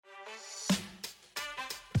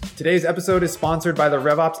Today's episode is sponsored by the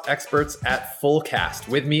RevOps experts at Fullcast.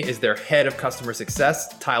 With me is their head of customer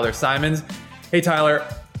success, Tyler Simons. Hey, Tyler,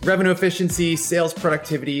 revenue efficiency, sales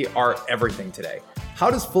productivity are everything today.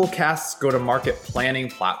 How does Fullcast's go-to-market planning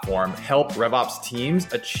platform help RevOps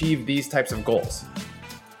teams achieve these types of goals?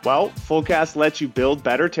 Well, Fullcast lets you build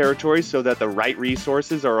better territories so that the right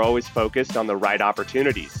resources are always focused on the right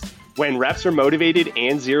opportunities. When reps are motivated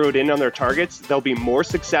and zeroed in on their targets, they'll be more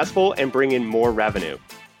successful and bring in more revenue.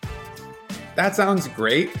 That sounds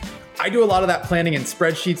great. I do a lot of that planning in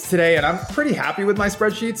spreadsheets today, and I'm pretty happy with my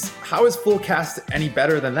spreadsheets. How is Fullcast any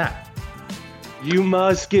better than that? You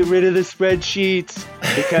must get rid of the spreadsheets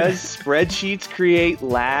because spreadsheets create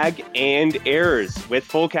lag and errors. With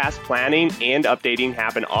Fullcast, planning and updating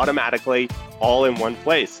happen automatically, all in one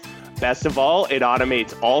place. Best of all, it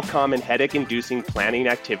automates all common headache-inducing planning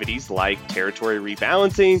activities like territory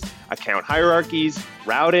rebalancing, account hierarchies,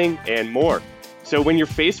 routing, and more. So when you're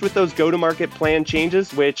faced with those go-to-market plan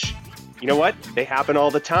changes, which, you know what, they happen all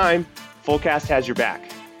the time, Fullcast has your back.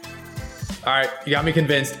 All right, you got me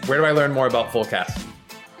convinced. Where do I learn more about Fullcast?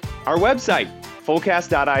 Our website,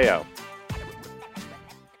 fullcast.io.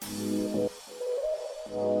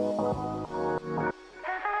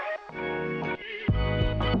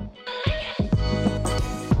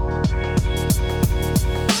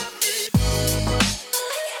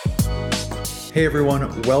 Hey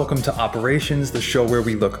everyone, welcome to Operations, the show where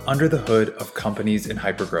we look under the hood of companies in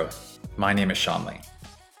hypergrowth. My name is Sean Lane.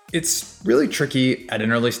 It's really tricky at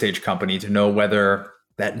an early stage company to know whether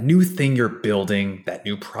that new thing you're building, that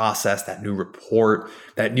new process, that new report,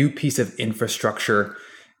 that new piece of infrastructure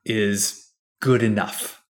is good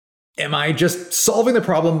enough. Am I just solving the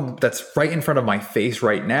problem that's right in front of my face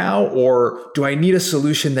right now, or do I need a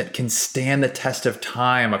solution that can stand the test of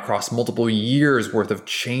time across multiple years worth of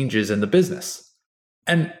changes in the business?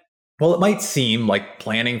 And while it might seem like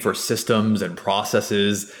planning for systems and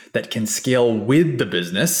processes that can scale with the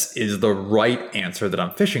business is the right answer that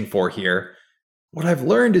I'm fishing for here, what I've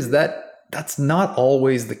learned is that that's not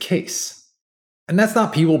always the case. And that's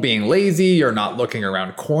not people being lazy or not looking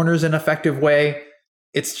around corners in an effective way.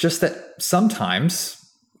 It's just that sometimes,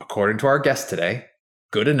 according to our guest today,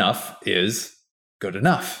 good enough is good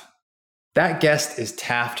enough. That guest is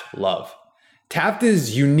Taft Love. Taft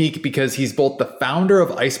is unique because he's both the founder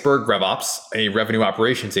of Iceberg RevOps, a revenue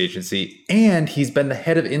operations agency, and he's been the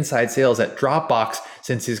head of inside sales at Dropbox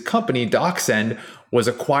since his company, DocSend, was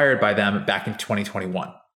acquired by them back in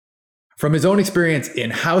 2021. From his own experience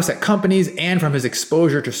in-house at companies and from his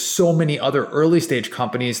exposure to so many other early-stage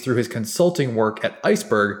companies through his consulting work at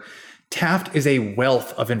Iceberg, Taft is a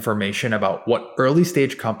wealth of information about what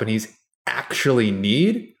early-stage companies actually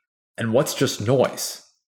need and what's just noise.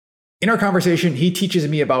 In our conversation, he teaches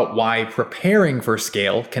me about why preparing for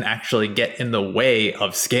scale can actually get in the way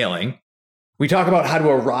of scaling. We talk about how to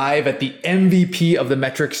arrive at the MVP of the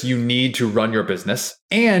metrics you need to run your business,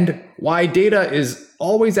 and why data is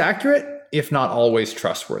always accurate, if not always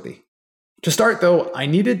trustworthy. To start though, I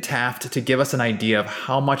needed Taft to give us an idea of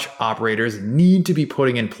how much operators need to be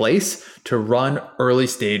putting in place to run early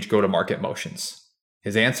stage go-to-market motions.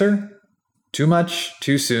 His answer? Too much,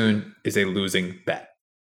 too soon is a losing bet.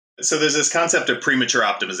 So there's this concept of premature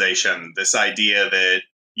optimization, this idea that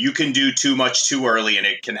you can do too much too early and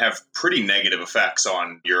it can have pretty negative effects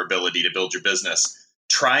on your ability to build your business.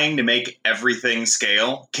 Trying to make everything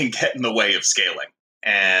scale can get in the way of scaling.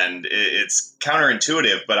 And it's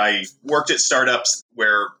counterintuitive, but I worked at startups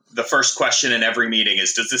where the first question in every meeting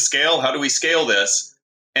is, does this scale? How do we scale this?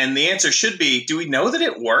 And the answer should be, do we know that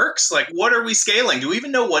it works? Like, what are we scaling? Do we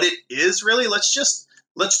even know what it is really?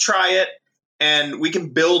 Let's try it. And we can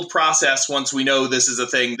build process once we know this is a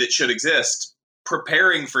thing that should exist.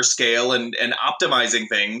 Preparing for scale and optimizing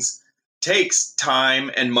things takes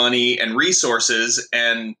time and money and resources.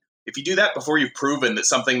 And if you do that before you've proven that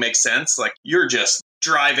something makes sense, like you're just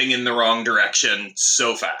driving in the wrong direction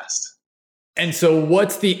so fast. And so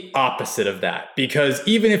what's the opposite of that? Because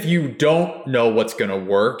even if you don't know what's going to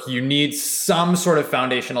work, you need some sort of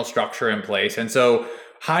foundational structure in place. And so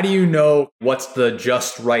how do you know what's the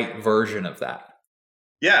just right version of that?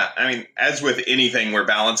 Yeah, I mean, as with anything where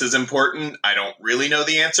balance is important, I don't really know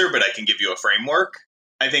the answer, but I can give you a framework.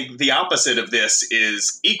 I think the opposite of this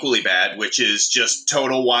is equally bad, which is just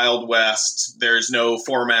total Wild West. There's no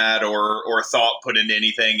format or thought put into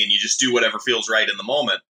anything, and you just do whatever feels right in the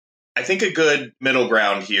moment. I think a good middle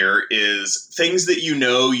ground here is things that you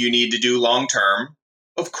know you need to do long term.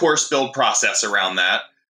 Of course, build process around that.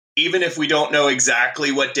 Even if we don't know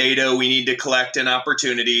exactly what data we need to collect and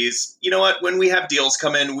opportunities, you know what? When we have deals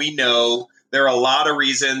come in, we know there are a lot of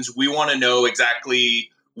reasons we want to know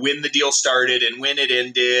exactly when the deal started and when it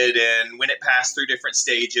ended and when it passed through different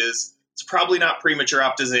stages. It's probably not premature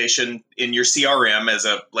optimization in your CRM as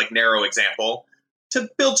a narrow example. To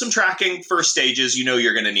build some tracking for stages,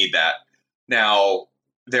 you're going to need that. Now,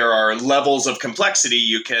 there are levels of complexity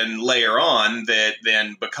you can layer on that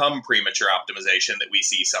then become premature optimization that we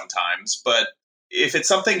see sometimes. But if it's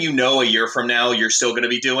something a year from now you're still going to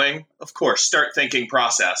be doing, of course, start thinking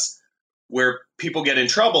process. Where people get in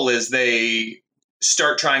trouble is they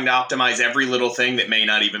start trying to optimize every little thing that may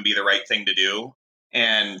not even be the right thing to do.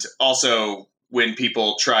 And also when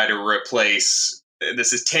people try to replace,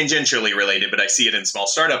 this is tangentially related, but I see it in small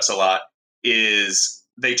startups a lot, is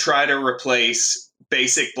they try to replace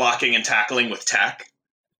basic blocking and tackling with tech.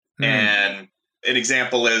 And an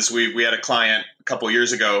example is we had a client a couple of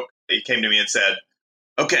years ago. He came to me and said,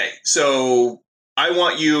 okay, so I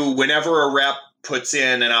want you, whenever a rep puts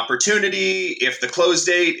in an opportunity, if the close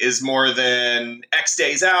date is more than X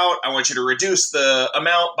days out, I want you to reduce the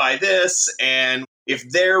amount by this. And if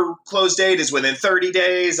their close date is within 30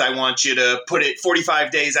 days, I want you to put it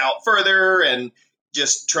 45 days out further, and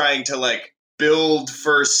just trying to build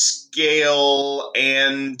for scale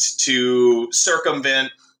and to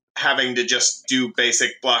circumvent having to just do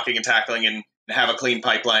basic blocking and tackling and have a clean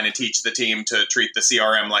pipeline and teach the team to treat the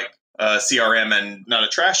CRM like a CRM and not a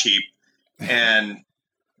trash heap. And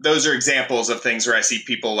those are examples of things where I see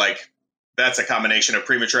people that's a combination of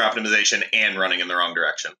premature optimization and running in the wrong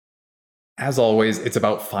direction. As always, it's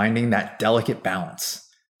about finding that delicate balance.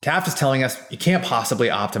 Taft is telling us you can't possibly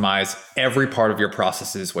optimize every part of your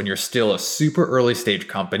processes when you're still a super early stage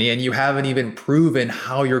company and you haven't even proven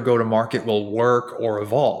how your go-to-market will work or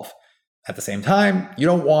evolve. At the same time, you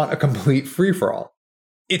don't want a complete free-for-all.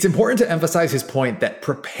 It's important to emphasize his point that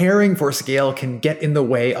preparing for scale can get in the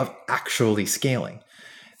way of actually scaling.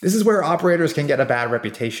 This is where operators can get a bad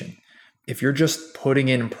reputation. If you're just putting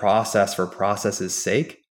in process for process's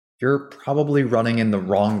sake, you're probably running in the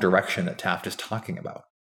wrong direction that Taft is talking about.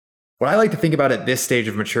 What I like to think about at this stage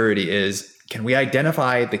of maturity is, can we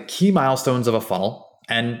identify the key milestones of a funnel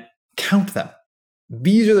and count them?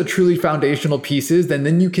 These are the truly foundational pieces, and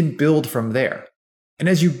then you can build from there. And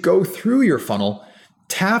as you go through your funnel,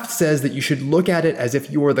 Taft says that you should look at it as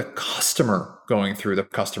if you were the customer going through the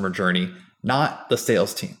customer journey, not the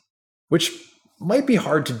sales team, which might be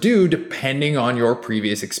hard to do depending on your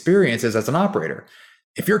previous experiences as an operator.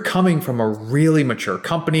 If you're coming from a really mature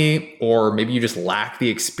company, or maybe you just lack the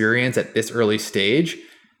experience at this early stage,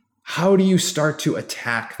 how do you start to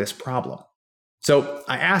attack this problem? So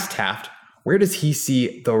I asked Taft, where does he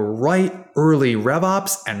see the right early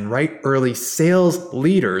RevOps and right early sales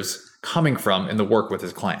leaders coming from in the work with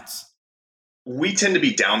his clients? We tend to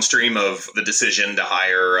be downstream of the decision to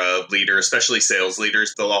hire a leader, especially sales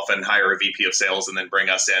leaders. They'll often hire a VP of sales and then bring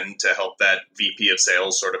us in to help that VP of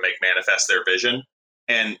sales sort of make manifest their vision.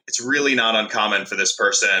 And it's really not uncommon for this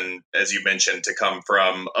person, as you mentioned, to come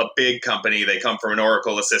from a big company. They come from an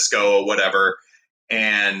Oracle, a Cisco, or whatever,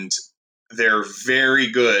 and they're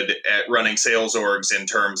very good at running sales orgs in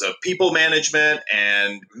terms of people management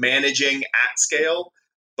and managing at scale.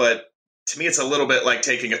 But to me, it's a little bit like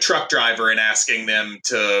taking a truck driver and asking them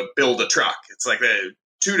to build a truck. It's like they're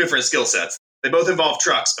two different skill sets. They both involve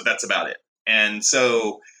trucks, but that's about it. And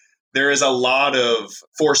so there is a lot of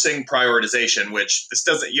forcing prioritization, which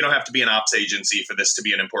you don't have to be an ops agency for this to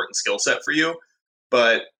be an important skill set for you,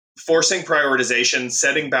 but forcing prioritization,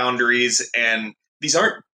 setting boundaries, and these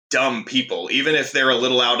aren't dumb people, even if they're a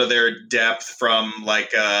little out of their depth from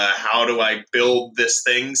how do I build this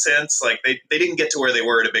thing sense. They didn't get to where they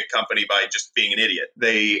were at a big company by just being an idiot.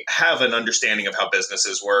 They have an understanding of how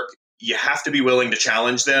businesses work. You have to be willing to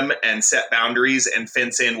challenge them and set boundaries and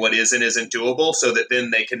fence in what is and isn't doable so that then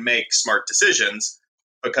they can make smart decisions,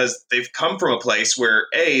 because they've come from a place where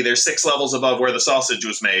A, they're 6 levels above where the sausage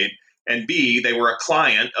was made, and B, they were a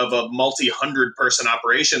client of a multi-100 person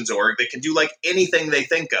operations org that can do anything they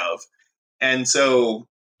think of. And so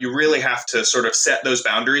you really have to sort of set those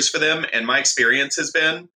boundaries for them. And my experience has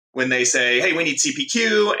been when they say, hey, we need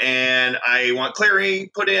CPQ and I want Clary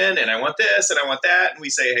put in and I want this and I want that. And we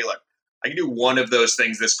say, hey, look, I can do one of those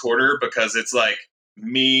things this quarter because it's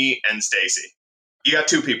me and Stacy. You got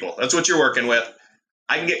 2 people. That's what you're working with.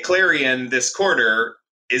 I can get Clary in this quarter.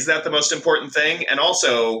 Is that the most important thing? And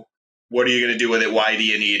also, what are you going to do with it? Why do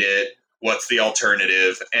you need it? What's the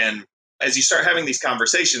alternative? And as you start having these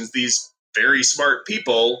conversations, these very smart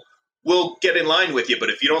people will get in line with you. But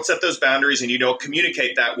if you don't set those boundaries and you don't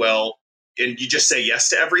communicate that well, and you just say yes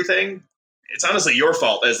to everything, it's honestly your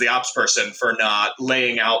fault as the ops person for not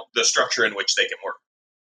laying out the structure in which they can work.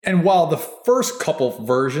 And while the first couple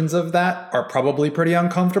versions of that are probably pretty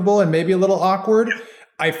uncomfortable and maybe a little awkward,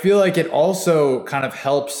 I feel like it also kind of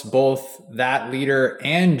helps both that leader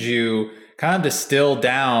and you kind of distill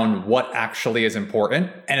down what actually is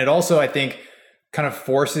important. And it also, I think, kind of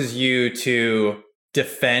forces you to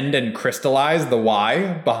defend and crystallize the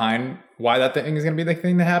why behind why that thing is going to be the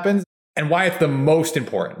thing that happens and why it's the most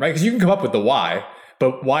important, right? Because you can come up with the why,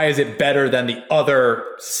 but why is it better than the other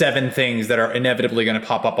 7 things that are inevitably going to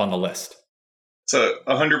pop up on the list? So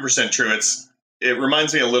 100% true. It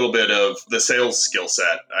reminds me a little bit of the sales skill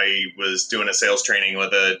set. I was doing a sales training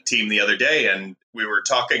with a team the other day, and we were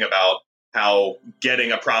talking about how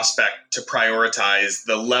getting a prospect to prioritize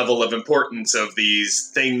the level of importance of these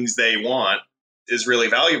things they want is really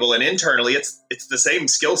valuable. And internally, it's the same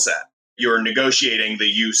skill set. You're negotiating the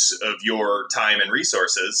use of your time and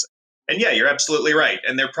resources. And yeah, you're absolutely right.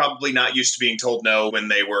 And they're probably not used to being told no when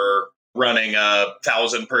they were running a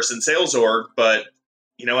 1,000-person sales org, but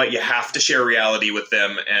you know what? You have to share reality with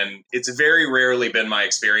them. And it's very rarely been my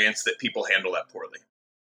experience that people handle that poorly.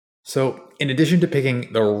 So, in addition to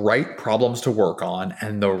picking the right problems to work on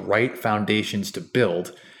and the right foundations to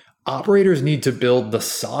build, operators need to build the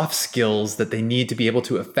soft skills that they need to be able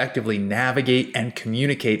to effectively navigate and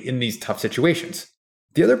communicate in these tough situations.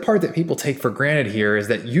 The other part that people take for granted here is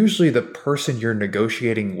that usually the person you're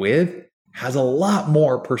negotiating with has a lot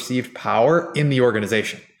more perceived power in the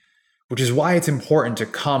organization, which is why it's important to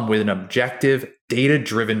come with an objective,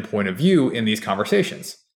 data-driven point of view in these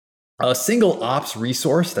conversations. A single ops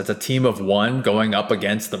resource that's a team of 1 going up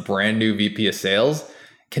against the brand new VP of sales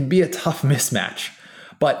can be a tough mismatch,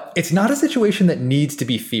 but it's not a situation that needs to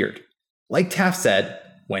be feared. Like Taft said,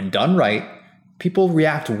 when done right, people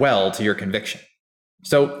react well to your conviction.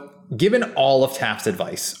 So, given all of Taft's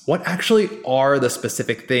advice, what actually are the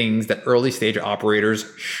specific things that early stage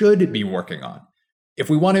operators should be working on? If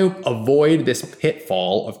we want to avoid this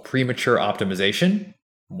pitfall of premature optimization,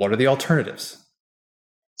 what are the alternatives?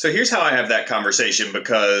 So here's how I have that conversation,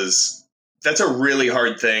 because that's a really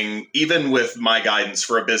hard thing, even with my guidance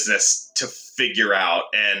for a business, to figure out.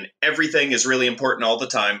 And everything is really important all the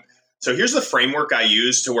time. So here's the framework I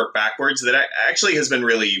use to work backwards that actually has been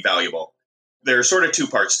really valuable. There are sort of 2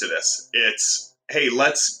 parts to this. It's, hey,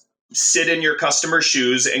 let's sit in your customer's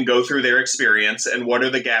shoes and go through their experience and what are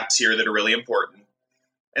the gaps here that are really important.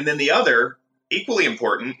 And then the other, equally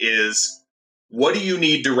important, is what do you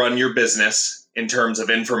need to run your business in terms of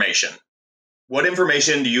information? What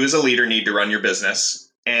information do you as a leader need to run your business?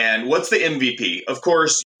 And what's the MVP? Of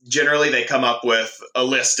course, generally they come up with a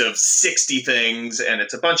list of 60 things and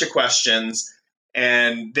it's a bunch of questions.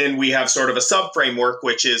 And then we have sort of a sub-framework,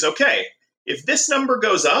 which is, okay, if this number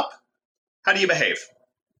goes up, how do you behave?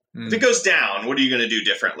 If it goes down, what are you going to do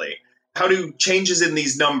differently? How do changes in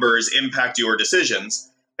these numbers impact your decisions?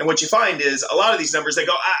 And what you find is a lot of these numbers, they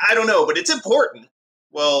go, I don't know, but it's important.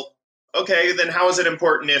 Well, okay, then how is it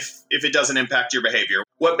important if it doesn't impact your behavior?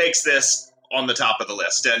 What makes this on the top of the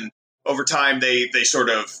list? And over time, they sort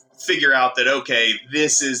of figure out that, okay,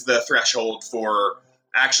 this is the threshold for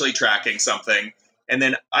actually tracking something. And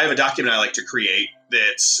then I have a document I like to create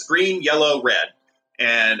that's green, yellow, red.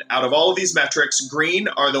 And out of all of these metrics, green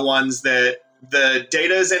are the ones that the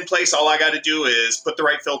data is in place. All I got to do is put the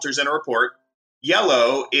right filters in a report.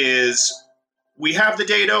 Yellow is we have the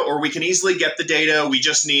data, or we can easily get the data. We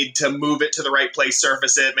just need to move it to the right place,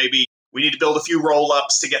 surface it. Maybe we need to build a few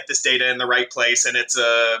roll-ups to get this data in the right place. And it's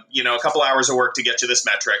a couple hours of work to get to this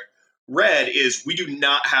metric. Red is we do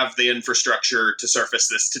not have the infrastructure to surface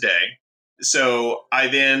this today. So I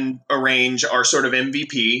then arrange our sort of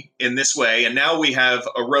MVP in this way. And now we have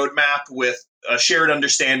a roadmap with a shared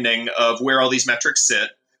understanding of where all these metrics sit,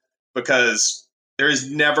 because there has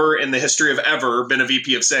never in the history of ever been a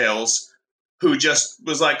VP of sales who just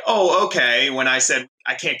was like, oh, okay, when I said,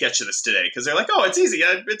 I can't get you this today. Because they're like, oh, it's easy.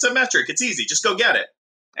 It's a metric. It's easy. Just go get it.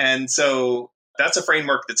 And so that's a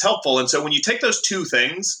framework that's helpful. And so when you take those 2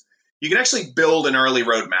 things, you can actually build an early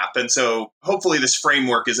roadmap. And so hopefully this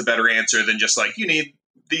framework is a better answer than just like, you need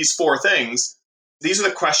these 4 things. These are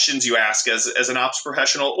the questions you ask as an ops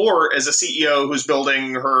professional, or as a CEO who's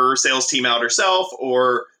building her sales team out herself,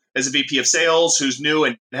 or as a VP of sales who's new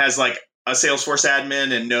and has like a Salesforce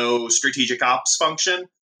admin and no strategic ops function.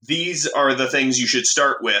 These are the things you should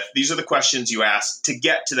start with. These are the questions you ask to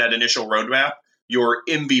get to that initial roadmap, your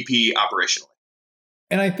MVP operationally.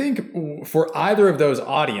 And I think for either of those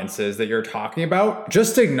audiences that you're talking about,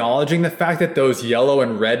 just acknowledging the fact that those yellow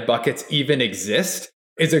and red buckets even exist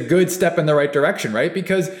is a good step in the right direction, right?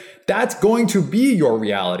 Because that's going to be your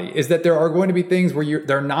reality, is that there are going to be things where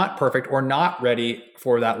they're not perfect or not ready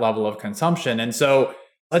for that level of consumption. And so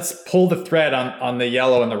let's pull the thread on the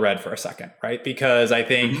yellow and the red for a second, right? Because I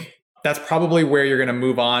think that's probably where you're going to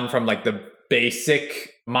move on from like the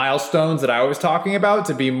basic milestones that I was talking about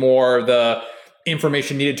to be more the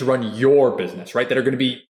information needed to run your business, right? That are going to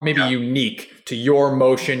be maybe unique to your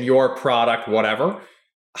motion, your product, whatever.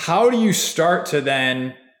 How do you start to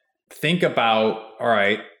then think about, all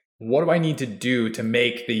right, what do I need to do to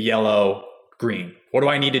make the yellow green? What do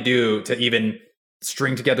I need to do to even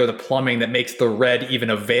string together the plumbing that makes the red even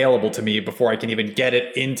available to me before I can even get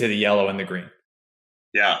it into the yellow and the green?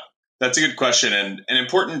 Yeah, that's a good question. And an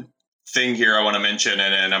important thing here I want to mention,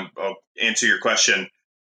 I'll answer your question.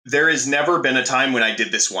 There has never been a time when I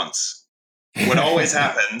did this once. What always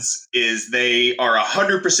happens is they are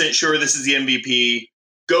 100% sure this is the MVP.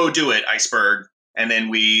 Go do it, Iceberg. And then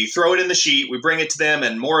we throw it in the sheet, we bring it to them,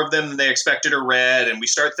 and more of them than they expected are red. And we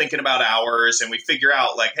start thinking about hours, and we figure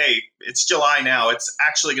out, like, hey, it's July now. It's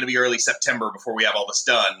actually going to be early September before we have all this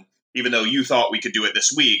done. Even though you thought we could do it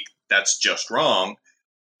this week, that's just wrong.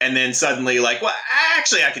 And then suddenly, like, well,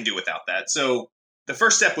 actually, I can do without that. So the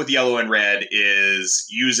first step with yellow and red is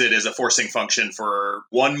use it as a forcing function for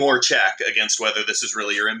one more check against whether this is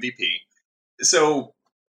really your MVP. So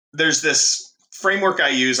there's this framework I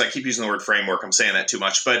use. I keep using the word framework. I'm saying that too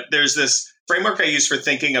much. But there's this framework I use for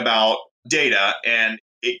thinking about data, and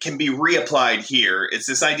it can be reapplied here. It's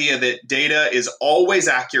this idea that data is always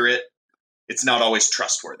accurate. It's not always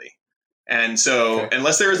trustworthy. And so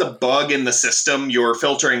unless there is a bug in the system you're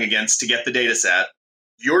filtering against to get the data set,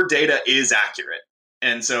 your data is accurate.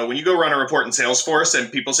 And so when you go run a report in Salesforce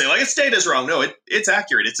and people say, like, its data's wrong. No, it's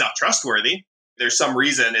accurate. It's not trustworthy. There's some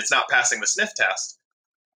reason it's not passing the sniff test.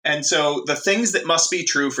 And so the things that must be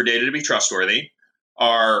true for data to be trustworthy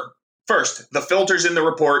are, first, the filters in the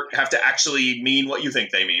report have to actually mean what you think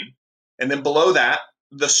they mean. And then below that,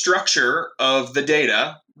 the structure of the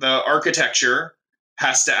data, the architecture,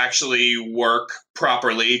 has to actually work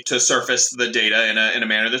properly to surface the data in a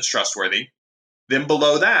manner that's trustworthy. Then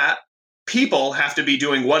below that, people have to be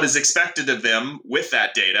doing what is expected of them with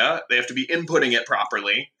that data. They have to be inputting it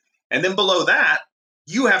properly. And then below that,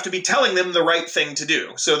 you have to be telling them the right thing to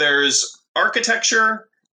do. So there's architecture,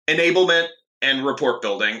 enablement, and report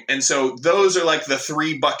building. And so those are like the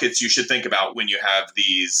three buckets you should think about when you have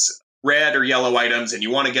these red or yellow items and you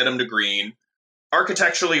want to get them to green.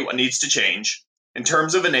 Architecturally, what needs to change? In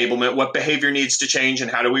terms of enablement, what behavior needs to change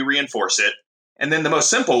and how do we reinforce it? And then the most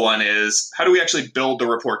simple one is, how do we actually build the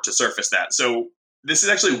report to surface that? So this is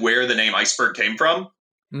actually where the name Iceberg came from.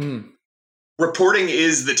 Reporting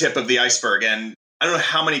is the tip of the iceberg. And I don't know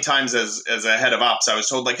how many times as a head of ops, I was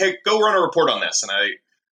told, like, hey, go run a report on this. And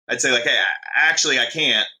I'd say, like, hey, actually, I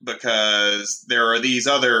can't because there are these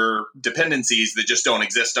other dependencies that just don't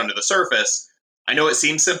exist under the surface. I know it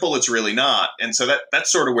seems simple. It's really not. And so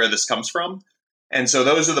that's sort of where this comes from. And so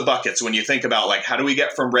those are the buckets. When you think about, like, how do we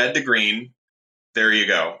get from red to green? There you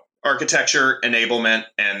go. Architecture, enablement,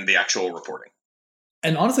 and the actual reporting.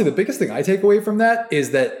 And honestly, the biggest thing I take away from that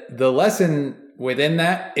is that the lesson within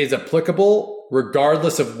that is applicable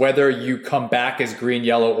regardless of whether you come back as green,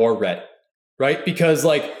 yellow, or red, right? Because,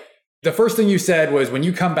 like, the first thing you said was when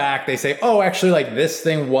you come back, they say, oh, actually, like, this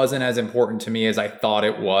thing wasn't as important to me as I thought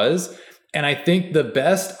it was. And I think the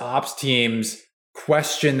best ops teams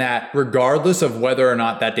question that regardless of whether or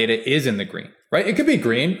not that data is in the green, right? It could be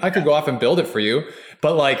green. I could go off and build it for you.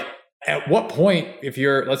 But, like, at what point, if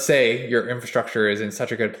let's say your infrastructure is in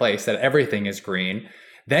such a good place that everything is green,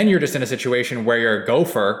 then you're just in a situation where you're a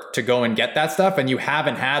gopher to go and get that stuff. And you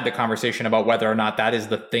haven't had the conversation about whether or not that is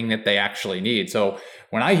the thing that they actually need. So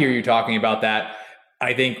when I hear you talking about that,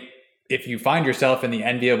 I think if you find yourself in the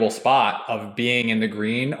enviable spot of being in the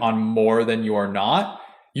green on more than you're not,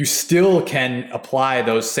 you still can apply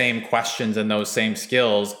those same questions and those same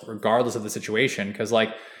skills regardless of the situation. Because,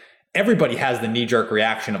 like, everybody has the knee-jerk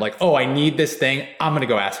reaction of, like, oh, I need this thing, I'm going to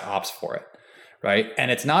go ask ops for it, right?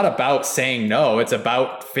 And it's not about saying no. It's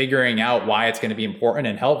about figuring out why it's going to be important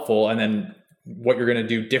and helpful, and then what you're going to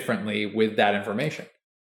do differently with that information.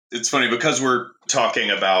 It's funny because we're talking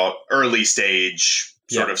about early stage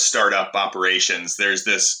sort of startup operations. There's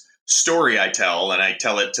this story I tell, and I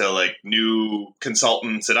tell it to, like, new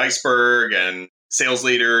consultants at Iceberg and sales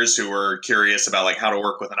leaders who are curious about, like, how to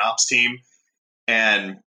work with an ops team.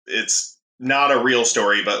 And it's not a real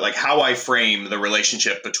story, but, like, how I frame the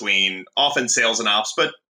relationship between often sales and ops,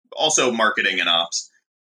 but also marketing and ops,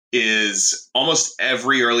 is almost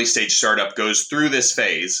every early stage startup goes through this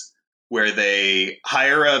phase where they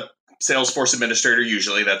hire a Salesforce administrator.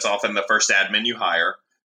 Usually that's often the first admin you hire.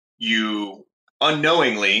 You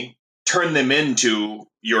unknowingly turn them into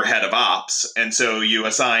your head of ops. And so you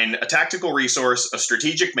assign a tactical resource, a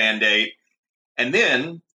strategic mandate, and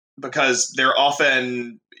then, because they're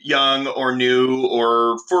often young or new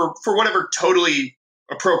or for whatever totally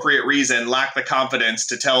appropriate reason, lack the confidence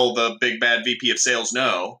to tell the big bad VP of sales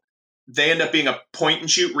no. They end up being a point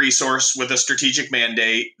and shoot resource with a strategic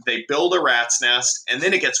mandate. They build a rat's nest, and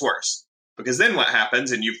then it gets worse. Because then what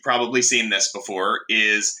happens, and you've probably seen this before,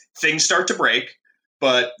 is things start to break,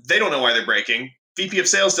 but they don't know why they're breaking. VP of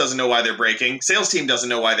sales doesn't know why they're breaking. Sales team doesn't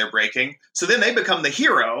know why they're breaking. So then they become the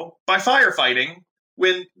hero by firefighting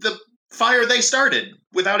when the fire they started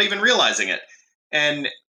without even realizing it. And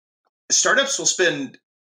startups will spend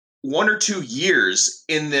 1 or 2 years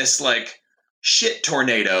in this like shit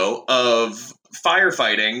tornado of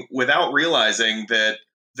firefighting without realizing that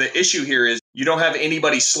the issue here is you don't have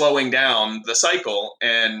anybody slowing down the cycle.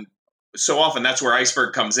 And so often that's where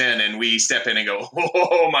iceberg comes in, and we step in and go,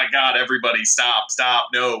 oh my God, everybody stop.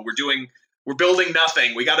 No, we're building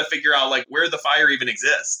nothing. We got to figure out like where the fire even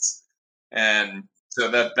exists. And so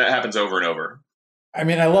that happens over and over. I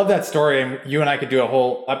mean, I love that story, and you and I could do a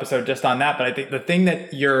whole episode just on that. But I think the thing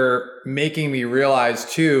that you're making me realize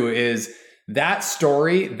too is that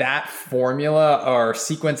story, that formula or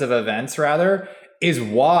sequence of events rather, is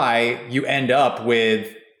why you end up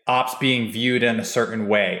with ops being viewed in a certain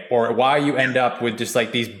way, or why you end up with just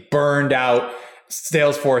like these burned out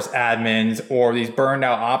Salesforce admins or these burned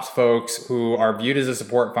out ops folks who are viewed as a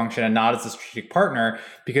support function and not as a strategic partner.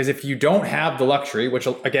 Because if you don't have the luxury, which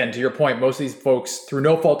again, to your point, most of these folks through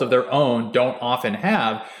no fault of their own don't often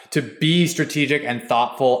have, to be strategic and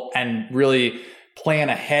thoughtful and really plan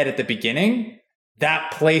ahead at the beginning,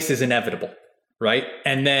 that place is inevitable, right?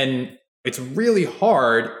 And then it's really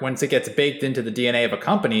hard once it gets baked into the DNA of a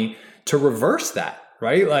company to reverse that,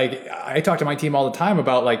 right? Like I talk to my team all the time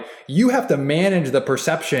about like, you have to manage the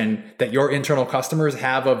perception that your internal customers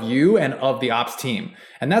have of you and of the ops team.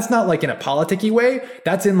 And that's not like in a politicky way.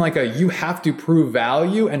 That's in like you have to prove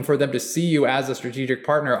value and for them to see you as a strategic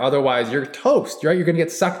partner. Otherwise you're toast, right? You're going to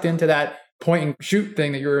get sucked into that point and shoot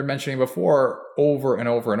thing that you were mentioning before over and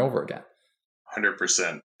over and over again.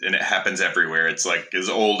 100%. And it happens everywhere. It's like as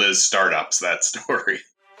old as startups, that story.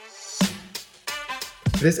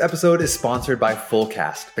 This episode is sponsored by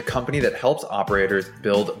Fullcast, the company that helps operators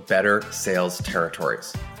build better sales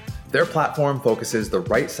territories. Their platform focuses the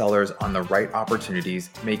right sellers on the right opportunities,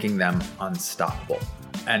 making them unstoppable.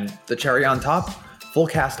 And the cherry on top,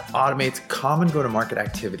 Fullcast automates common go-to-market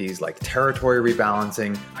activities like territory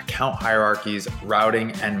rebalancing, account hierarchies,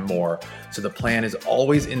 routing, and more, so the plan is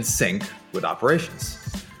always in sync with operations.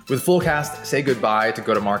 With Fullcast, say goodbye to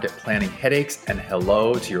go-to-market planning headaches and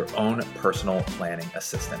hello to your own personal planning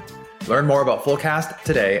assistant. Learn more about Fullcast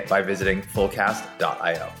today by visiting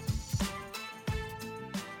fullcast.io.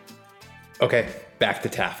 Okay, back to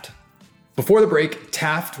Taft. Before the break,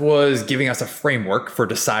 Taft was giving us a framework for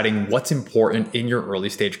deciding what's important in your early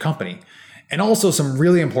stage company, and also some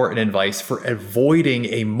really important advice for avoiding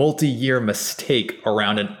a multi-year mistake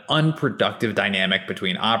around an unproductive dynamic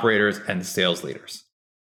between operators and sales leaders.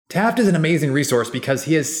 Taft is an amazing resource because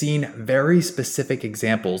he has seen very specific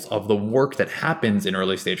examples of the work that happens in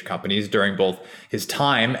early stage companies during both his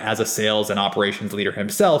time as a sales and operations leader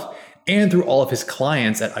himself and through all of his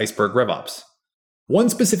clients at Iceberg RevOps. One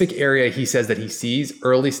specific area he says that he sees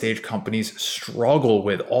early stage companies struggle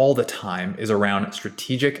with all the time is around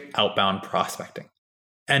strategic outbound prospecting.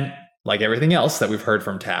 And like everything else that we've heard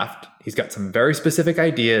from Taft, he's got some very specific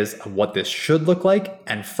ideas of what this should look like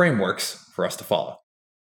and frameworks for us to follow.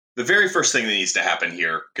 The very first thing that needs to happen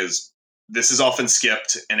here, because this is often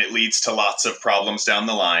skipped and it leads to lots of problems down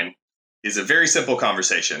the line, is a very simple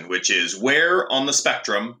conversation, which is where on the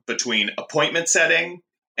spectrum between appointment setting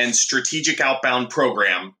and strategic outbound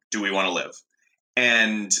program do we want to live?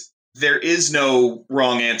 And there is no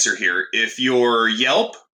wrong answer here. If you're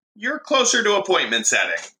Yelp, you're closer to appointment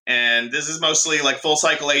setting. And this is mostly like full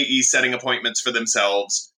cycle AE setting appointments for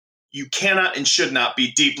themselves. You cannot and should not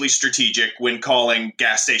be deeply strategic when calling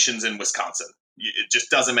gas stations in Wisconsin. It just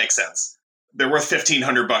doesn't make sense. They're worth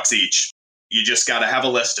 $1,500 each. You just got to have a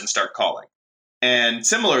list and start calling. And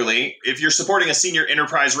similarly, if you're supporting a senior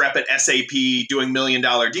enterprise rep at SAP doing $1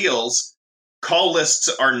 million deals, call lists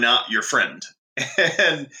are not your friend.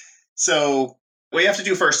 And so what you have to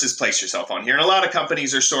do first is place yourself on here. And a lot of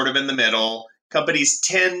companies are sort of in the middle. Companies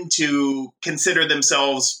tend to consider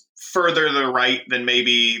themselves further to the right than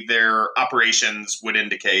maybe their operations would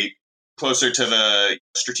indicate, closer to the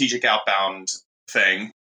strategic outbound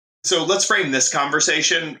thing. So let's frame this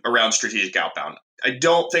conversation around strategic outbound. I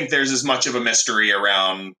don't think there's as much of a mystery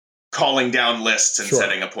around calling down lists and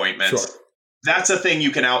setting appointments. Sure. That's a thing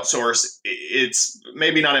you can outsource. It's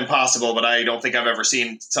maybe not impossible, but I don't think I've ever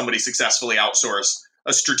seen somebody successfully outsource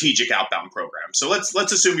a strategic outbound program. So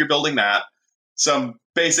let's assume you're building that. Some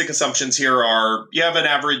basic assumptions here are you have an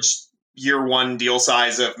average year one deal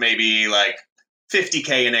size of maybe like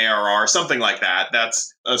 50K in ARR, something like that.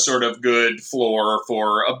 That's a sort of good floor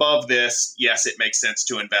for above this. Yes, it makes sense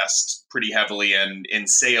to invest pretty heavily in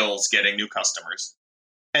sales, getting new customers.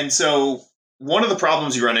 And so one of the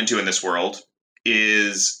problems you run into in this world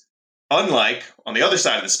is, unlike on the other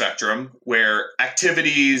side of the spectrum, where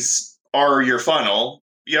activities are your funnel,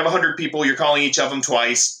 you have 100 people, you're calling each of them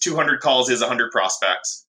twice, 200 calls is 100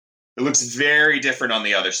 prospects. It looks very different on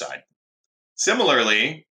the other side.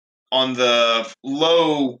 Similarly, on the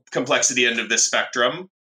low complexity end of this spectrum,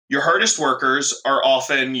 your hardest workers are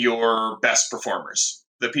often your best performers.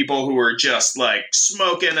 The people who are just like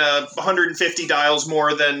smoking 150 dials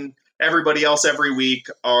more than everybody else every week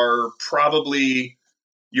are probably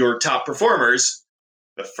your top performers.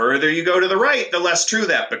 The further you go to the right, the less true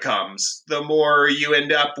that becomes. The more you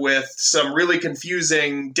end up with some really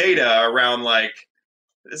confusing data around like,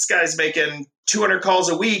 this guy's making 200 calls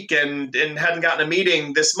a week and hadn't gotten a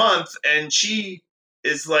meeting this month. And she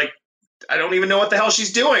is like, I don't even know what the hell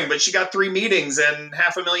she's doing, but she got 3 meetings and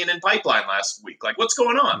 $500,000 in pipeline last week. Like, what's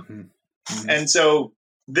going on? Mm-hmm. Mm-hmm. And so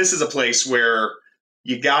this is a place where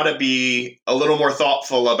you got to be a little more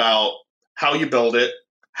thoughtful about how you build it,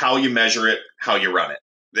 how you measure it, how you run it.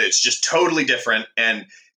 It's just totally different. And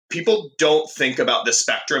people don't think about the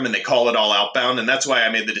spectrum and they call it all outbound. And that's why I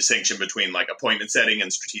made the distinction between like appointment setting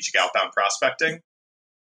and strategic outbound prospecting.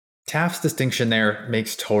 Taft's distinction there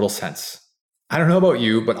makes total sense. I don't know about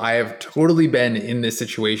you, but I have totally been in this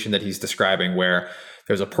situation that he's describing where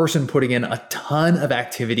there's a person putting in a ton of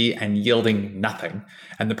activity and yielding nothing.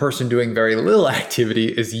 And the person doing very little activity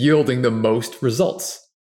is yielding the most results.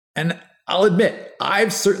 And I'll admit,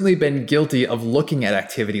 I've certainly been guilty of looking at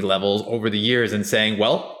activity levels over the years and saying,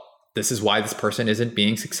 well, this is why this person isn't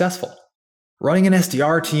being successful. Running an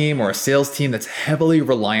SDR team or a sales team that's heavily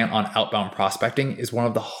reliant on outbound prospecting is one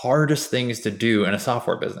of the hardest things to do in a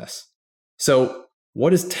software business. So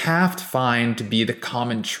what does Taft find to be the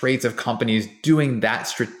common traits of companies doing that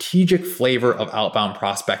strategic flavor of outbound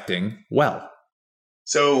prospecting well?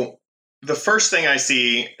 So the first thing I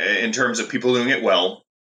see in terms of people doing it well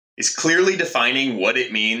is clearly defining what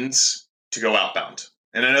it means to go outbound.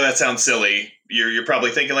 And I know that sounds silly. You're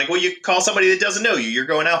probably thinking like, well, you call somebody that doesn't know you, you're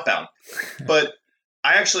going outbound. But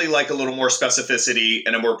I actually like a little more specificity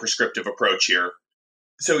and a more prescriptive approach here.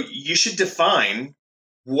 So you should define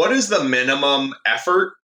what is the minimum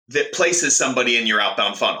effort that places somebody in your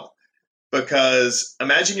outbound funnel. Because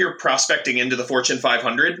imagine you're prospecting into the Fortune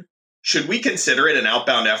 500. Should we consider it an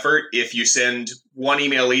outbound effort if you send 1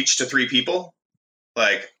 email each to 3 people?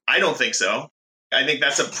 Like, I don't think so. I think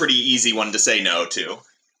that's a pretty easy one to say no to.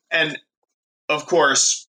 And of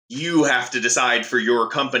course, you have to decide for your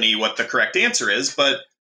company what the correct answer is. But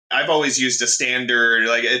I've always used a standard,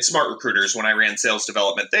 like at Smart Recruiters when I ran sales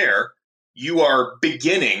development there. You are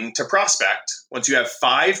beginning to prospect once you have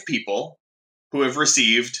 5 people who have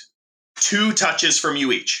received 2 touches from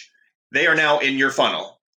you each. They are now in your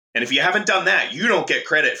funnel. And if you haven't done that, you don't get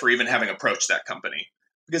credit for even having approached that company.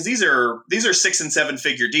 Because these are 6 and 7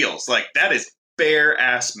 figure deals. Like, that is bare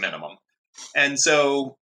ass minimum. And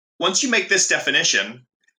so once you make this definition,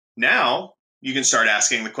 now you can start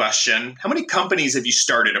asking the question, how many companies have you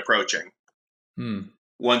started approaching?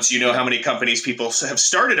 Once you know how many companies people have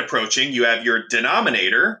started approaching, you have your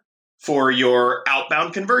denominator for your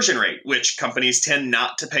outbound conversion rate, which companies tend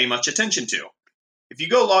not to pay much attention to. If you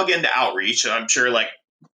go log into Outreach, I'm sure like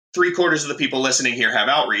 3/4 of the people listening here have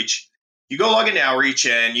Outreach. You go log into Outreach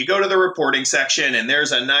and you go to the reporting section and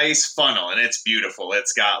there's a nice funnel and it's beautiful.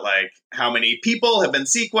 It's got like how many people have been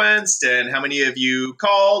sequenced and how many of you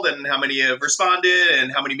called and how many have responded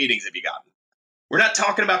and how many meetings have you gotten. We're not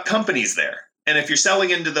talking about companies there. And if you're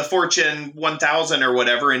selling into the Fortune 1000 or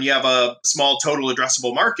whatever and you have a small total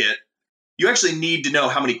addressable market, you actually need to know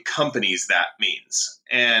how many companies that means.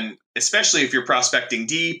 And especially if you're prospecting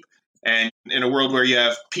deep, and in a world where you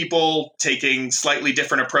have people taking slightly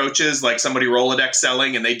different approaches, like somebody Rolodex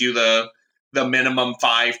selling and they do the minimum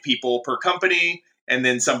 5 people per company, and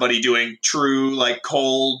then somebody doing true, like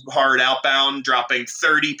cold, hard outbound, dropping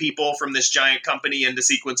 30 people from this giant company into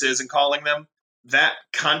sequences and calling them, that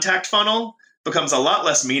contact funnel becomes a lot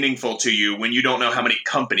less meaningful to you when you don't know how many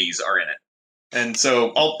companies are in it. And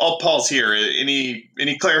so I'll pause here.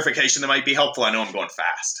 Any clarification that might be helpful? I know I'm going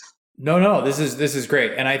fast. No, this is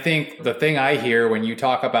great. And I think the thing I hear when you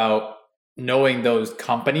talk about knowing those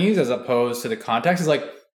companies as opposed to the context is like,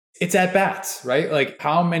 it's at bats, right? Like,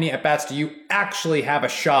 how many at bats do you actually have a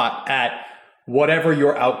shot at whatever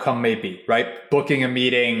your outcome may be, right? Booking a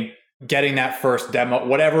meeting, getting that first demo,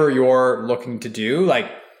 whatever you're looking to do, like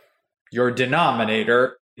your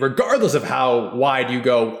denominator, regardless of how wide you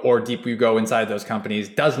go or deep you go inside those companies,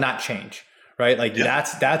 does not change, right? Like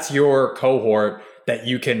that's your cohort that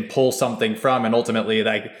you can pull something from. And ultimately,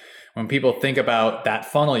 like when people think about that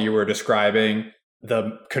funnel you were describing,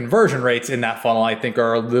 the conversion rates in that funnel, I think,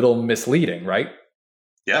 are a little misleading, right?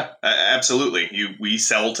 Yeah, absolutely. We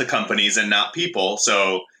sell to companies and not people.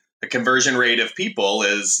 So the conversion rate of people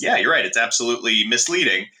is, yeah, you're right. It's absolutely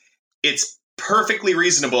misleading. It's perfectly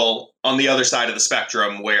reasonable on the other side of the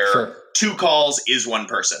spectrum where 2 calls is 1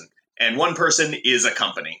 person and 1 person is a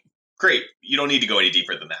company. Great. You don't need to go any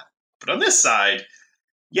deeper than that. But on this side,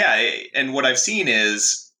 yeah, and what I've seen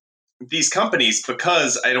is these companies,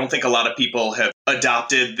 because I don't think a lot of people have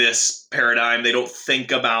adopted this paradigm, they don't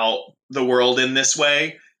think about the world in this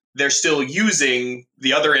way. They're still using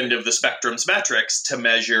the other end of the spectrum's metrics to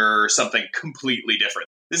measure something completely different.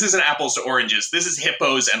 This isn't apples to oranges. This is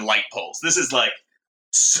hippos and light poles. This is like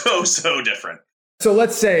so different. So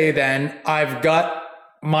let's say then I've got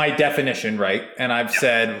my definition right, and I've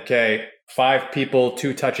said, okay, 5 people,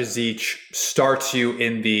 2 touches each starts you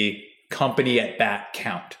in the company at bat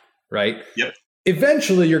count, right? Yep.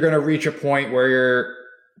 Eventually, you're going to reach a point where you're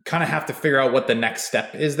kind of have to figure out what the next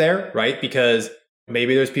step is there, right? Because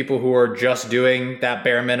maybe there's people who are just doing that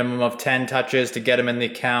bare minimum of 10 touches to get them in the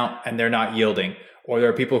account and they're not yielding. Or there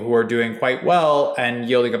are people who are doing quite well and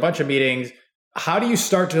yielding a bunch of meetings. How do you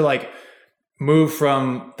start to like move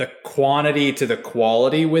from the quantity to the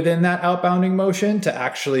quality within that outbounding motion to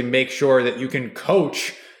actually make sure that you can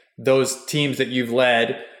coach those teams that you've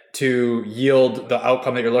led to yield the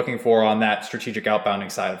outcome that you're looking for on that strategic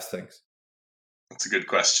outbounding side of things? That's a good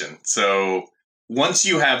question. So once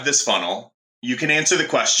you have this funnel, you can answer the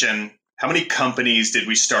question, how many companies did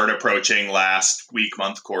we start approaching last week,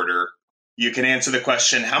 month, quarter? You can answer the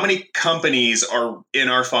question, how many companies are in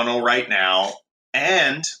our funnel right now?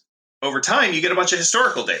 And over time, you get a bunch of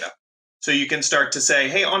historical data. So you can start to say,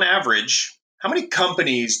 hey, on average, how many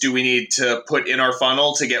companies do we need to put in our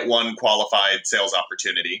funnel to get 1 qualified sales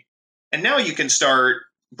opportunity? And now you can start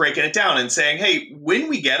breaking it down and saying, hey, when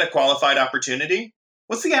we get a qualified opportunity,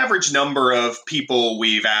 what's the average number of people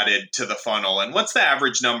we've added to the funnel? And what's the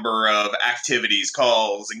average number of activities,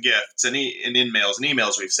 calls, and gifts, and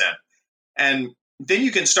emails we've sent? And then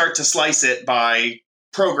you can start to slice it by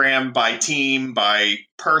program, by team, by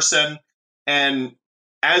person. And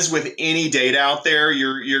as with any data out there,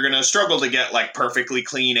 you're going to struggle to get like perfectly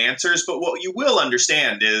clean answers. But what you will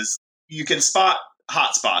understand is you can spot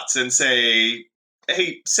hotspots and say,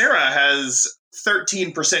 hey, Sarah has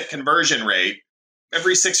 13% conversion rate.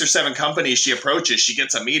 Every 6 or 7 companies she approaches, she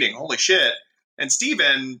gets a meeting. Holy shit. And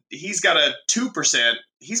Steven, he's got a 2%.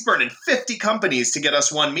 He's burning 50 companies to get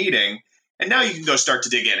us 1 meeting. And now you can go start to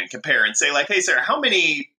dig in and compare and say like, hey, Sarah, how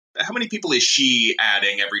many people is she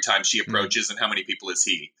adding every time she approaches and how many people is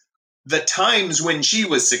he? The times when she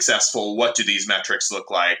was successful, what do these metrics look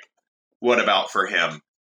like? What about for him?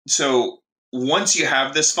 So once you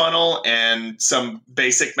have this funnel and some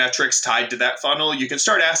basic metrics tied to that funnel, you can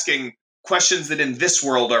start asking questions that in this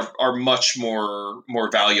world are much more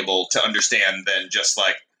valuable to understand than just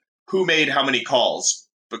like who made how many calls.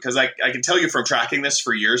 Because I can tell you from tracking this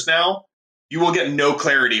for years now, you will get no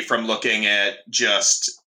clarity from looking at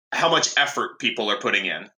just how much effort people are putting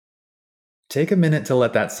in. Take a minute to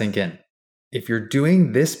let that sink in. If you're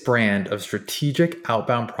doing this brand of strategic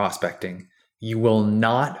outbound prospecting, you will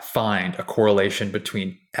not find a correlation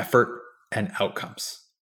between effort and outcomes.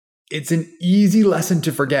 It's an easy lesson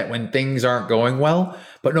to forget when things aren't going well,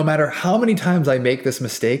 but no matter how many times I make this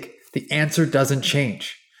mistake, the answer doesn't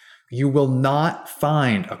change. You will not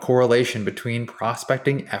find a correlation between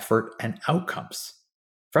prospecting effort and outcomes.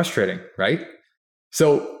 Frustrating, right?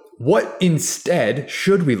 So what instead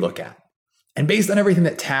should we look at? And based on everything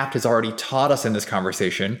that Taft has already taught us in this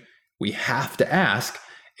conversation, we have to ask,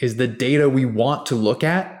 is the data we want to look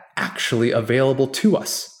at actually available to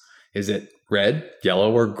us? Is it red,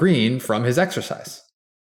 yellow, or green from his exercise?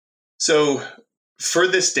 So for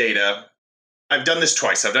this data, I've done this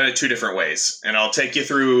twice. I've done it 2 different ways. And I'll take you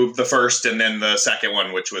through the first and then the second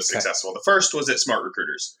one, which was successful. The first was at Smart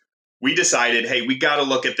Recruiters. We decided, hey, we got to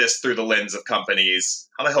look at this through the lens of companies.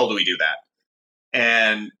 How the hell do we do that?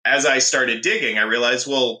 And as I started digging, I realized,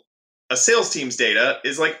 well, a sales team's data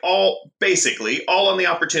is like basically all on the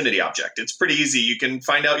opportunity object. It's pretty easy. You can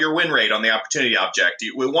find out your win rate on the opportunity object.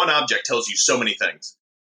 With one object tells you so many things.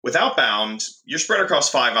 With outbound, you're spread across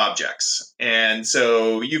 5 objects. And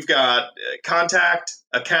so you've got contact,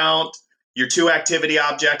 account, your 2 activity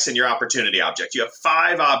objects, and your opportunity object. You have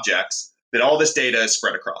 5 objects that all this data is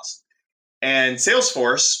spread across. And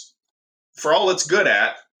Salesforce, for all it's good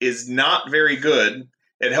at, is not very good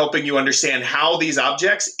at helping you understand how these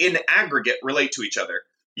objects in aggregate relate to each other.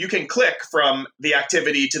 You can click from the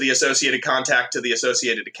activity to the associated contact to the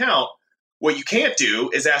associated account. What you can't do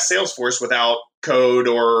is ask Salesforce without code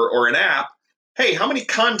or an app, hey, how many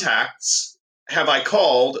contacts have I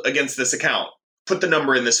called against this account? Put the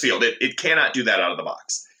number in this field. It cannot do that out of the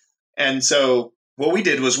box. And so what we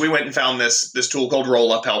did was we went and found this tool called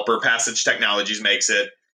Rollup Helper. Passage Technologies makes it.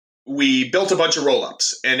 We built a bunch of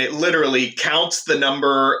rollups, and it literally counts the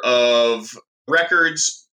number of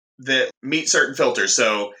records that meet certain filters.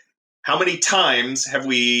 So how many times have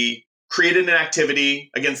we created an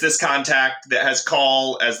activity against this contact that has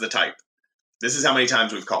call as the type? This is how many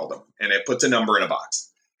times we've called them, and it puts a number in a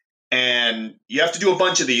box. And you have to do a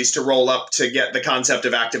bunch of these to roll up to get the concept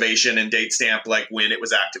of activation and date stamp, like when it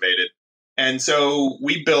was activated. And so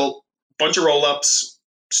we built a bunch of roll-ups,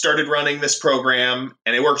 started running this program,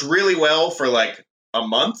 and it worked really well for like a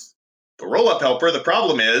month. The Rollup Helper, the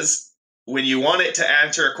problem is when you want it to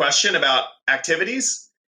answer a question about activities,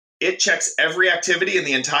 it checks every activity in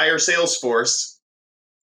the entire Salesforce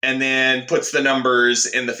and then puts the numbers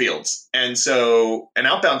in the fields. And so an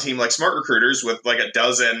outbound team like Smart Recruiters with like a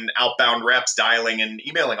dozen outbound reps dialing and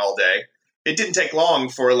emailing all day, it didn't take long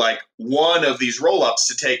for like one of these roll-ups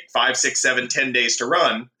to take 5, 6, 7, 10 days to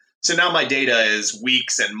run. So now my data is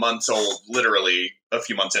weeks and months old, literally a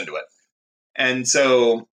few months into it. And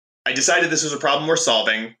so I decided this was a problem we're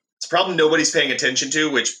solving. It's a problem nobody's paying attention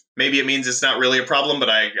to, which maybe it means it's not really a problem, but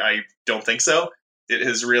I don't think so. It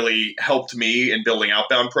has really helped me in building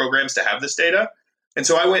outbound programs to have this data. And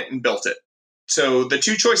so I went and built it. So the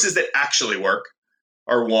two choices that actually work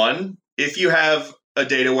are, one, if you have a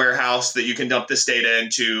data warehouse that you can dump this data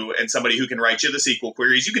into and somebody who can write you the SQL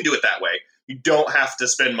queries, you can do it that way. You don't have to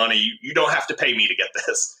spend money. You don't have to pay me to get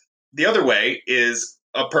this. The other way is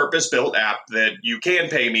a purpose-built app that you can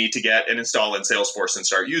pay me to get and install in Salesforce and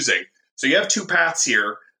start using. So you have two paths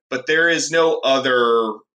here, but there is no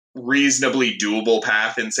other reasonably doable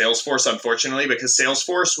path in Salesforce, unfortunately, because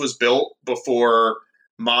Salesforce was built before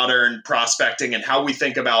modern prospecting and how we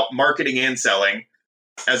think about marketing and selling,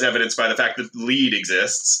 as evidenced by the fact that lead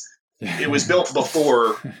exists. It was built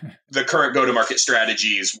before the current go-to-market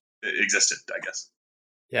strategies existed, I guess.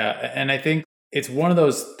 Yeah, and I think it's one of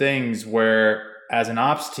those things where as an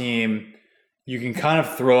ops team, you can kind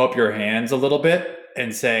of throw up your hands a little bit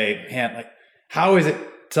and say, man, like, how is it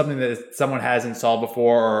something that someone hasn't solved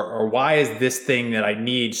before, or why is this thing that I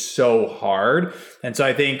need so hard? And so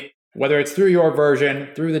I think whether it's through your version,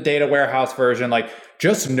 through the data warehouse version, like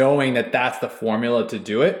just knowing that that's the formula to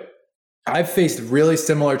do it. I've faced really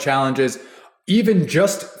similar challenges, even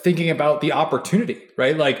just thinking about the opportunity,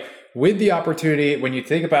 right? Like with the opportunity, when you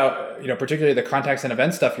think about, particularly the contacts and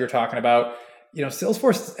event stuff you're talking about,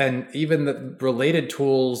 Salesforce and even the related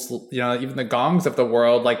tools, even the Gongs of the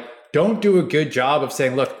world, like don't do a good job of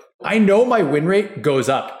saying, look, I know my win rate goes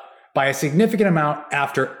up by a significant amount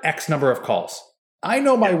after X number of calls. I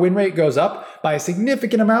know my win rate goes up by a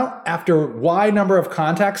significant amount after Y number of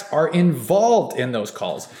contacts are involved in those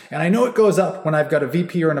calls. And I know it goes up when I've got a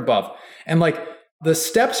VP or an above. And like the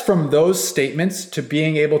steps from those statements to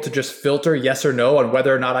being able to just filter yes or no on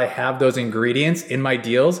whether or not I have those ingredients in my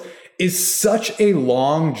deals is such a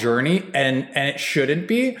long journey, and it shouldn't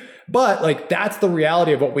be. But like that's the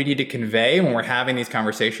reality of what we need to convey when we're having these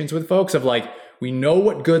conversations with folks of like, we know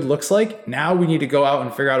what good looks like. Now we need to go out and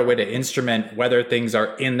figure out a way to instrument whether things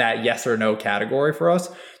are in that yes or no category for us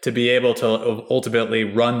to be able to ultimately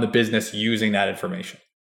run the business using that information.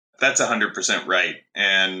 That's 100% right.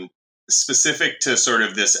 And specific to sort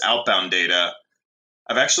of this outbound data,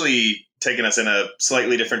 I've actually taken us in a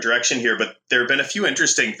slightly different direction here, but there have been a few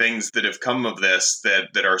interesting things that have come of this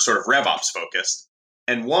that are sort of RevOps focused.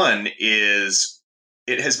 And one is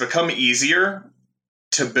it has become easier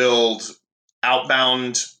to build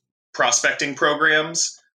outbound prospecting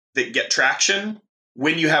programs that get traction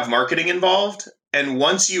when you have marketing involved. And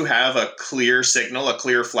once you have a clear signal, a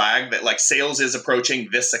clear flag that like sales is approaching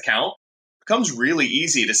this account, it becomes really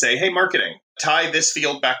easy to say, hey, marketing, tie this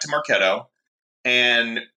field back to Marketo.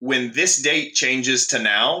 And when this date changes to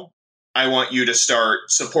now, I want you to start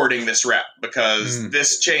supporting this rep because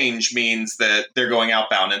this change means that they're going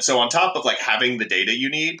outbound. And so on top of like having the data you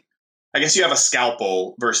need, I guess you have a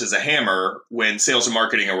scalpel versus a hammer when sales and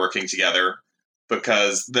marketing are working together,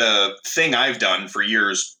 because the thing I've done for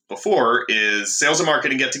years before is sales and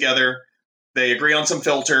marketing get together. They agree on some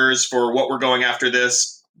filters for what we're going after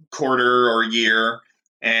this quarter or year.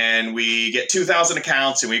 And we get 2,000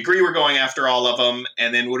 accounts and we agree we're going after all of them.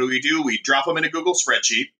 And then what do? We drop them in a Google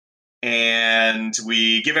spreadsheet and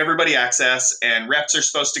we give everybody access, and reps are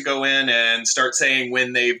supposed to go in and start saying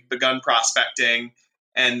when they've begun prospecting.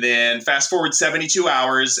 And then fast forward 72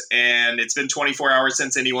 hours, and it's been 24 hours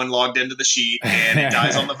since anyone logged into the sheet, and it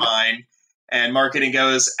dies on the vine. And marketing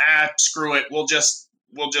goes, screw it. We'll just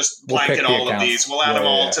blanket all of these. We'll add them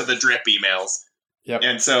all to the drip emails. Yep.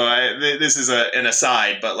 And so this is an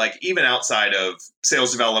aside, but like even outside of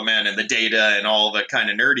sales development and the data and all the kind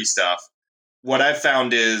of nerdy stuff, what I've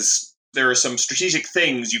found is there are some strategic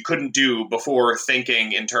things you couldn't do before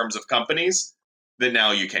thinking in terms of companies that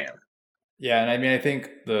now you can. Yeah. And I mean, I think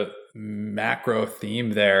the macro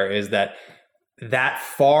theme there is that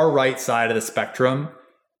far right side of the spectrum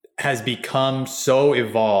has become so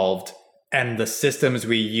evolved, and the systems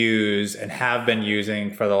we use and have been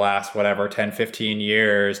using for the last 10, 15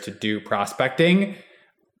 years to do prospecting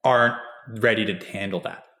aren't ready to handle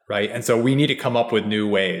that, right? And so we need to come up with new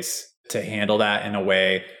ways to handle that in a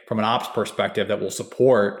way from an ops perspective that will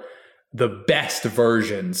support the best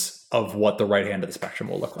versions of what the right hand of the spectrum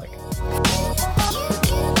will look like.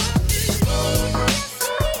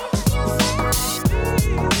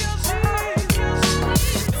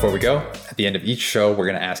 Before we go, at the end of each show, we're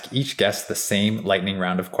going to ask each guest the same lightning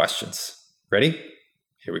round of questions. Ready?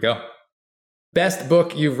 Here we go. Best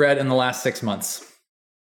book you've read in the last 6 months?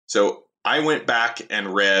 So I went back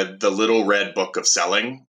and read The Little Red Book of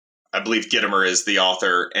Selling. I believe Gitomer is the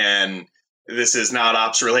author, and this is not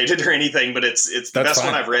ops related or anything, but it's the best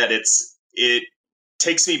one I've read. It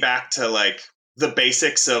takes me back to like the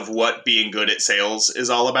basics of what being good at sales is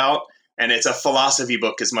all about. And it's a philosophy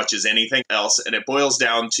book as much as anything else. And it boils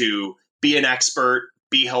down to be an expert,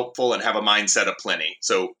 be helpful, and have a mindset of plenty.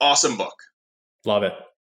 So awesome book. Love it.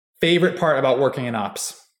 Favorite part about working in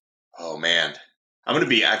ops? Oh, man. I'm going to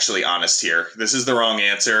be actually honest here. This is the wrong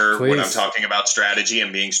answer. Please. When I'm talking about strategy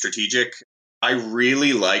and being strategic. I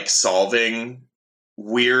really like solving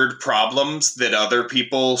weird problems that other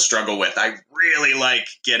people struggle with. I really like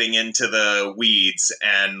getting into the weeds,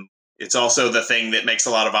 and it's also the thing that makes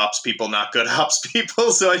a lot of ops people not good ops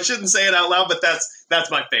people. So I shouldn't say it out loud, but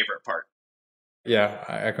that's my favorite part. Yeah,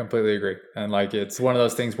 I completely agree. And like, it's one of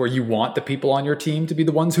those things where you want the people on your team to be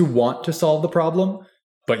the ones who want to solve the problem.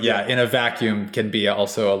 But yeah, in a vacuum can be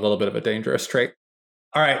also a little bit of a dangerous trait.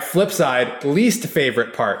 All right, flip side, least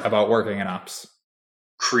favorite part about working in ops?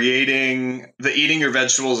 Creating the eating your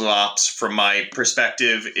vegetables of ops, from my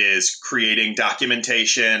perspective, is creating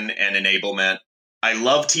documentation and enablement. I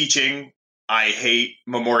love teaching. I hate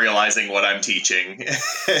memorializing what I'm teaching.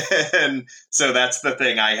 And so that's the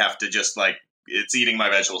thing I have to just like, it's eating my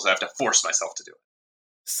vegetables. I have to force myself to do it.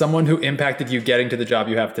 Someone who impacted you getting to the job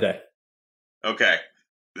you have today? Okay.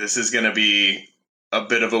 This is going to be a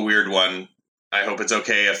bit of a weird one. I hope it's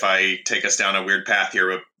okay if I take us down a weird path here.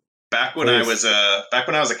 But back when I was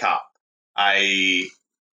a cop, I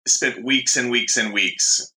spent weeks and weeks and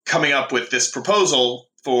weeks coming up with this proposal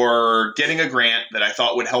for getting a grant that I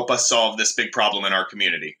thought would help us solve this big problem in our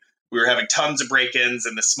community. We were having tons of break-ins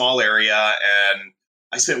in this small area, and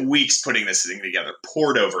I spent weeks putting this thing together,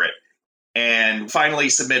 poured over it, and finally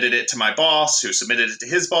submitted it to my boss, who submitted it to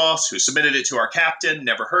his boss, who submitted it to our captain,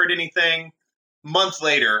 never heard anything. A month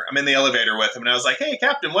later, I'm in the elevator with him, and I was like, hey,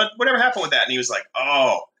 Captain, whatever happened with that? And he was like,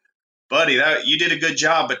 oh, buddy, you did a good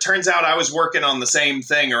job, but turns out I was working on the same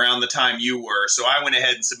thing around the time you were, so I went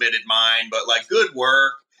ahead and submitted mine, but like, good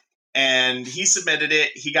work. And he submitted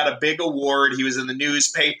it. He got a big award. He was in the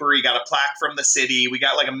newspaper. He got a plaque from the city. We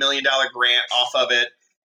got like $1 million grant off of it,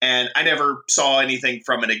 and I never saw anything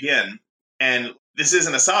from it again. And this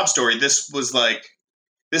isn't a sob story. This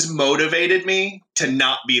motivated me to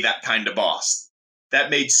not be that kind of boss. That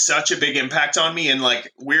made such a big impact on me in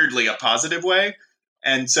like weirdly a positive way.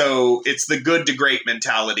 And so it's the good to great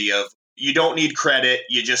mentality of you don't need credit.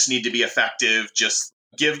 You just need to be effective. Just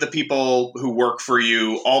give the people who work for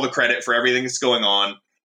you all the credit for everything that's going on.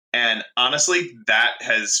 And honestly, that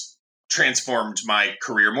has transformed my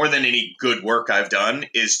career more than any good work I've done,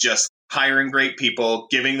 is just hiring great people,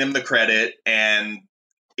 giving them the credit, and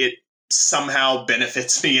it somehow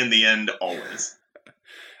benefits me in the end always.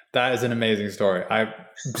 That is an amazing story. I'm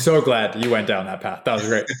so glad you went down that path. That was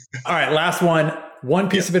great. All right, last one. One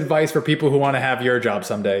piece of advice for people who want to have your job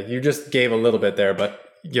someday. You just gave a little bit there, but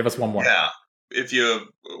give us one more. Yeah. If you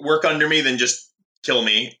work under me, then just kill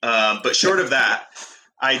me. But short of that,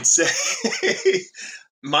 I'd say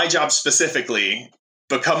my job specifically,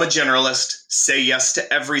 become a generalist, say yes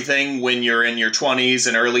to everything when you're in your 20s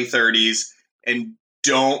and early 30s, and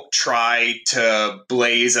don't try to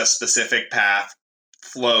blaze a specific path.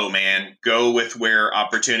 Flow, man. Go with where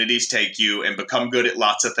opportunities take you and become good at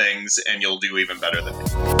lots of things, and you'll do even better than me.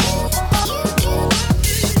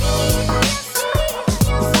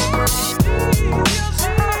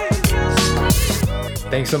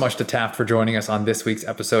 Thanks so much to Taft for joining us on this week's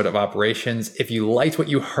episode of Operations. If you liked what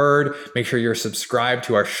you heard, make sure you're subscribed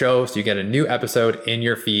to our show so you get a new episode in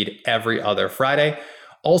your feed every other Friday.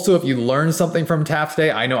 Also, if you learned something from Taft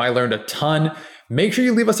today, I know I learned a ton. Make sure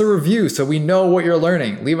you leave us a review so we know what you're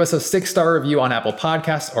learning. Leave us a 6-star review on Apple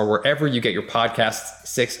Podcasts or wherever you get your podcasts,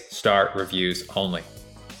 6-star reviews only.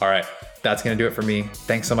 All right, that's going to do it for me.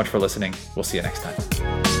 Thanks so much for listening. We'll see you next time.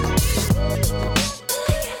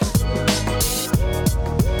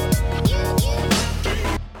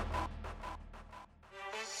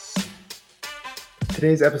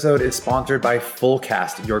 Today's episode is sponsored by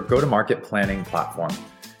Fullcast, your go-to-market planning platform.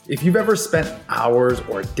 If you've ever spent hours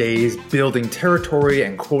or days building territory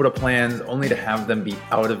and quota plans only to have them be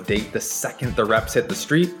out of date the second the reps hit the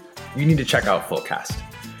street, you need to check out Fullcast.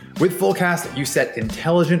 With Fullcast, you set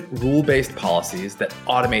intelligent, rule-based policies that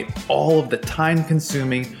automate all of the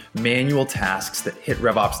time-consuming manual tasks that hit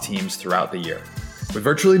RevOps teams throughout the year. With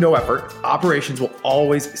virtually no effort, operations will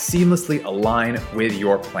always seamlessly align with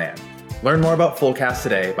your plan. Learn more about Fullcast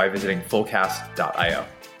today by visiting fullcast.io.